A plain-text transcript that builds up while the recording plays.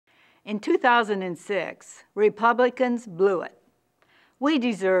In 2006, Republicans blew it. We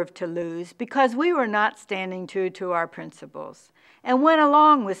deserved to lose because we were not standing true to our principles and went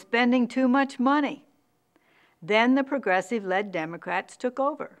along with spending too much money. Then the progressive-led Democrats took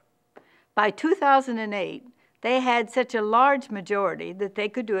over. By 2008, they had such a large majority that they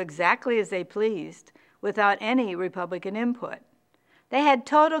could do exactly as they pleased without any Republican input. They had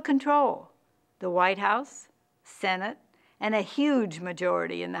total control: the White House, Senate, and a huge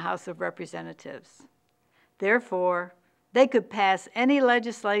majority in the House of Representatives. Therefore, they could pass any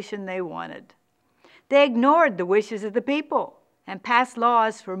legislation they wanted. They ignored the wishes of the people and passed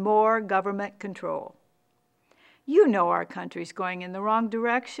laws for more government control. You know our country's going in the wrong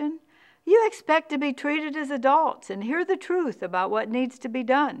direction. You expect to be treated as adults and hear the truth about what needs to be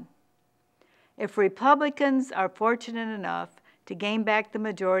done. If Republicans are fortunate enough to gain back the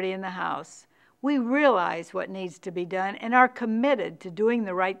majority in the House, we realize what needs to be done and are committed to doing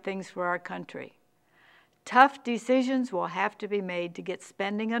the right things for our country. Tough decisions will have to be made to get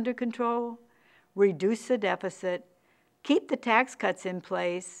spending under control, reduce the deficit, keep the tax cuts in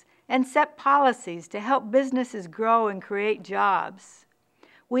place, and set policies to help businesses grow and create jobs.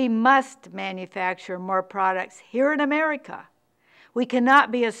 We must manufacture more products here in America. We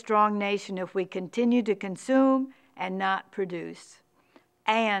cannot be a strong nation if we continue to consume and not produce.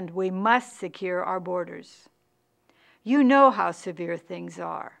 And we must secure our borders. You know how severe things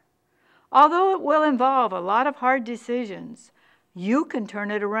are. Although it will involve a lot of hard decisions, you can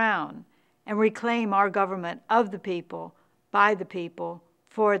turn it around and reclaim our government of the people, by the people,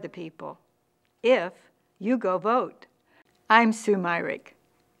 for the people, if you go vote. I'm Sue Myrick.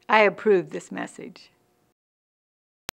 I approve this message.